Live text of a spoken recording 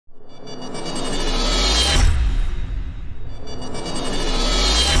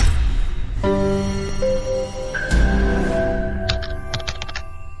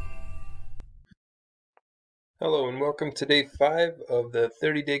welcome to day 5 of the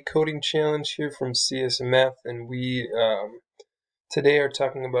 30-day coding challenge here from CS and Math, and we today are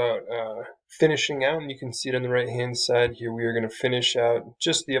talking about finishing out, and you can see it on the right hand side here. We are going to finish out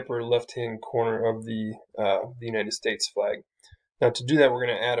just the upper left hand corner of the United States flag. Now to do that, we're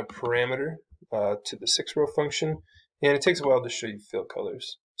going to add a parameter to the 6-row function, and it takes a while to show you fill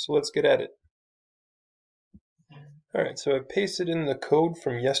colors. So let's get at it. Alright, so I pasted in the code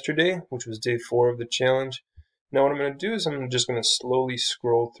from yesterday, which was day 4 of the challenge. Now what I'm going to do is I'm just going to slowly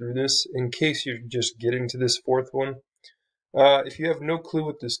scroll through this in case you're just getting to this 4th one. If you have no clue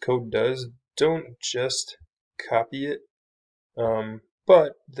what this code does, don't just copy it.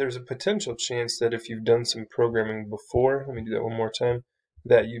 But there's a potential chance that if you've done some programming before, let me do that one more time,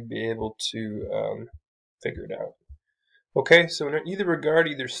 that you'd be able to figure it out. Okay, so in either regard,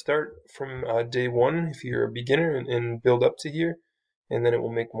 either start from day 1 if you're a beginner and build up to here, and then it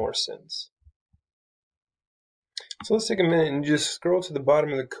will make more sense. So let's take a minute and just scroll to the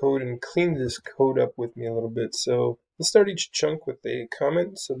bottom of the code and clean this code up with me a little bit. So let's start each chunk with a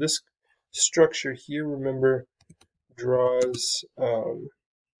comment. So this structure here, remember, draws 5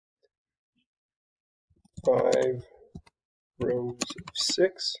 rows of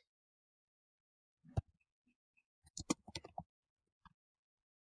 6.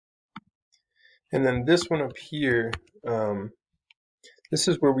 And then this one up here, this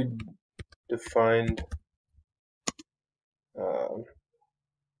is where we defined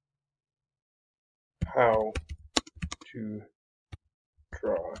how to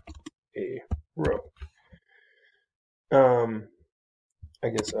draw a row, I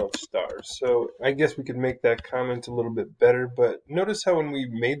guess of stars. So I guess we could make that comment a little bit better, but notice how when we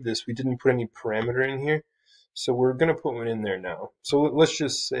made this, we didn't put any parameter in here. So we're going to put one in there now. So let's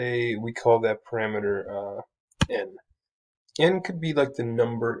just say we call that parameter n. N could be like the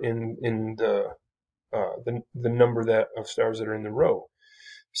number in the number that of stars that are in the row.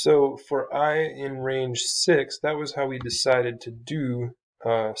 So for I in range 6, that was how we decided to do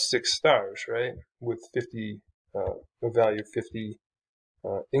 6 stars, right? With 50, a value of 50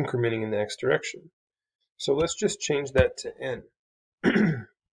 incrementing in the x direction. So let's just change that to n.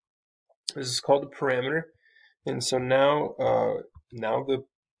 This is called a parameter. And so now, now the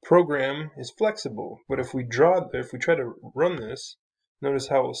program is flexible. But if we try to run this, notice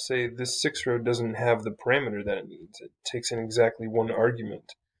how we'll say this 6 row doesn't have the parameter that it needs. It takes in exactly one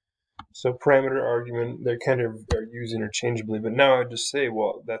argument. So parameter, argument, they kind of are used interchangeably. But now I just say,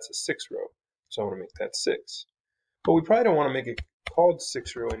 well, that's a 6 row. So I want to make that 6. But we probably don't want to make it called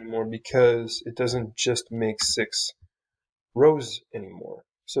 6 row anymore because it doesn't just make 6 rows anymore.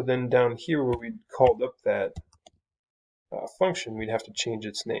 So then down here where we called up that function, we'd have to change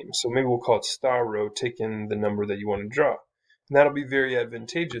its name. So maybe we'll call it star row, take in the number that you want to draw. And that'll be very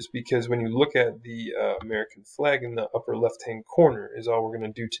advantageous because when you look at the American flag in the upper left-hand corner is all we're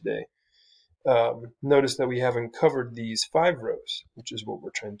going to do today. Notice that we haven't covered these 5 rows, which is what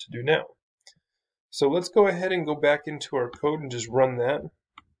we're trying to do now. So let's go ahead and go back into our code and just run that.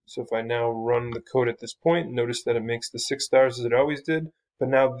 So if I now run the code at this point, notice that it makes the 6 stars as it always did, but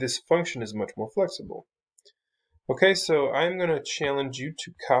now this function is much more flexible. Okay, so I'm going to challenge you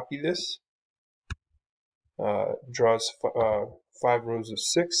to copy this. Draws 5 rows of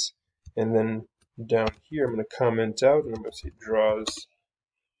 6, and then down here I'm going to comment out, and I'm going to say draws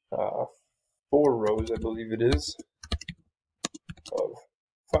 4 rows, I believe it is, of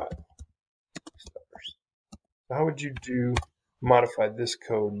 5 stars. So how would you modify this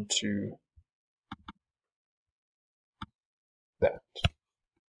code to that?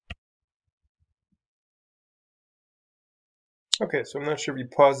 Okay, so I'm not sure if you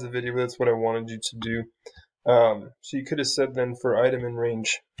paused the video, but that's what I wanted you to do. So you could have said then for item in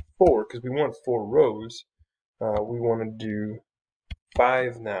range 4, because we want 4 rows, we want to do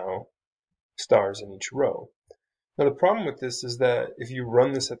 5 now stars in each row. Now the problem with this is that if you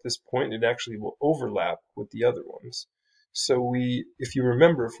run this at this point, it actually will overlap with the other ones. So if you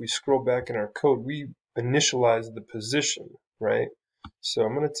remember, if we scroll back in our code, we initialize the position, right? So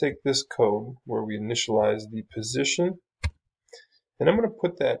I'm going to take this code where we initialize the position, and I'm going to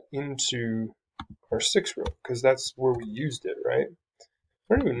put that into our 6 row because that's where we used it, right?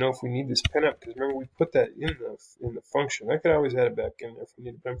 I don't even know if we need this pen up because remember we put that in the function. I could always add it back in there if we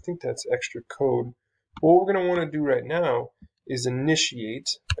need it, but I think that's extra code. What we're going to want to do right now is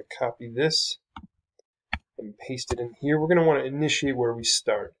initiate. I copy this and paste it in here. We're going to want to initiate where we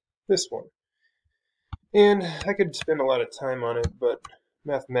start, this one. And I could spend a lot of time on it, but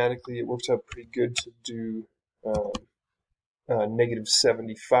mathematically it works out pretty good to do negative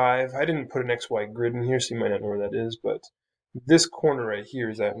 75. I didn't put an XY grid in here, so you might not know where that is, but this corner right here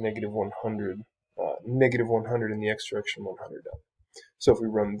is at negative 100 negative 100 and the X direction 100 up. So if we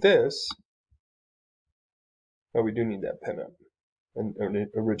run this, oh, we do need that pen up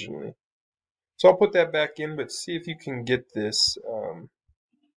originally. So I'll put that back in, but see if you can get this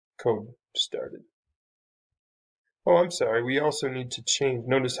code started. Oh, I'm sorry, we also need to change.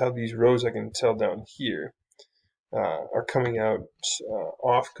 Notice how these rows, I can tell down here, are coming out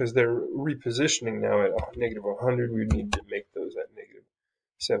off because they're repositioning now at negative 100. We need to make those at negative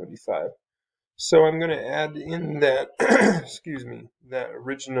 75. So I'm going to add in that, excuse me, that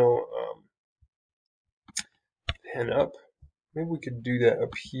original pen up. Maybe we could do that up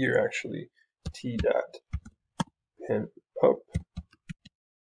here actually. T dot pen up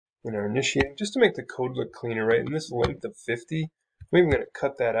in our initiating, just to make the code look cleaner, right? And this length of 50, I'm even going to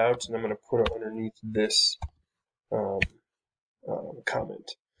cut that out, and I'm going to put it underneath this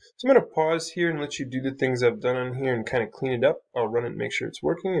comment. So I'm going to pause here and let you do the things I've done on here and kind of clean it up. I'll run it and make sure it's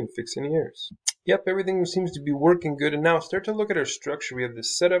working and fix any errors. Yep, everything seems to be working good. And now start to look at our structure. We have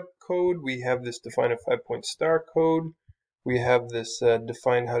this setup code. We have this define a 5-point star code. We have this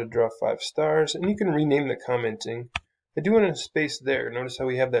define how to draw 5 stars. And you can rename the commenting. I do want a space there. Notice how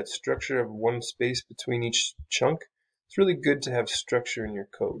we have that structure of one space between each chunk. It's really good to have structure in your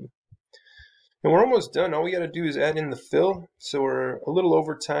code. And we're almost done. All we got to do is add in the fill. So we're a little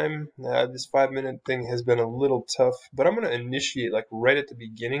over time. This 5-minute thing has been a little tough, but I'm going to initiate like right at the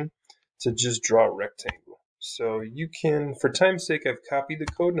beginning to just draw a rectangle. So you can, for time's sake, I've copied the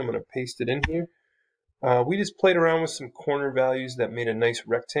code and I'm going to paste it in here. We just played around with some corner values that made a nice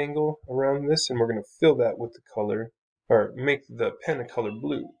rectangle around this, and we're going to fill that with the color, or make the pen a color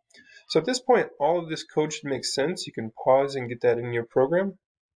blue. So at this point, all of this code should make sense. You can pause and get that in your program.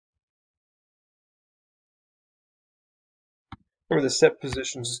 Remember, the set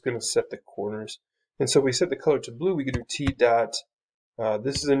positions is going to set the corners. And so if we set the color to blue, we can do T dot.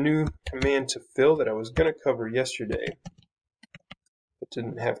 This is a new command to fill that I was going to cover yesterday, but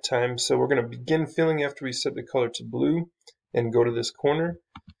didn't have time. So we're going to begin filling after we set the color to blue and go to this corner.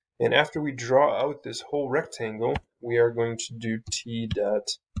 And after we draw out this whole rectangle, we are going to do T dot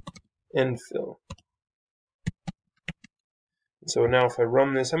end fill. So now if I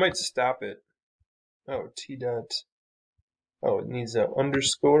run this, I might stop it. Oh, T dot. Oh, it needs an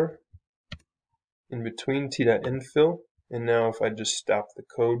underscore in between T dot end fill. And now if I just stop the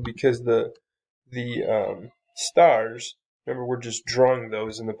code, because the stars, remember we're just drawing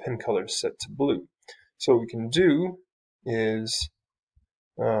those and the pen color is set to blue. So what we can do is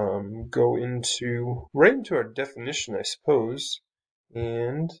go right into our definition, I suppose,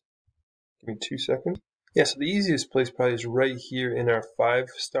 and give me 2 seconds. Yeah, so the easiest place probably is right here in our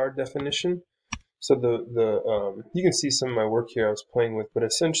 5-star definition. So you can see some of my work here I was playing with, but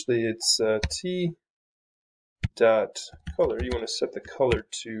essentially it's T dot color. You want to set the color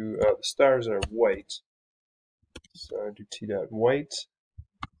to the stars are white. So I do T dot white,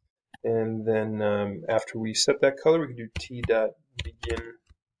 and then after we set that color, we can do T dot begin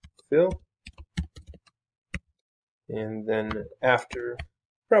fill, and then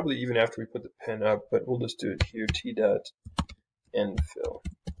probably even after we put the pen up, but we'll just do it here, T dot end fill.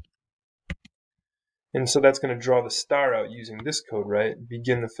 And so that's going to draw the star out using this code, right?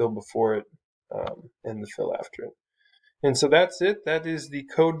 Begin the fill before it, end the fill after it. And so that's it. That is the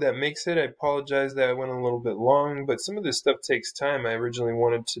code that makes it. I apologize that I went a little bit long, but some of this stuff takes time. I originally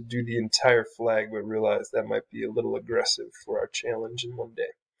wanted to do the entire flag, but realized that might be a little aggressive for our challenge in one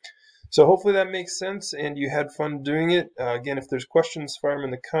day. So hopefully that makes sense and you had fun doing it. Again, if there's questions, fire them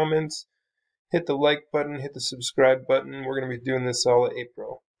in the comments. Hit the like button, hit the subscribe button. We're going to be doing this all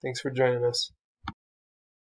April. Thanks for joining us.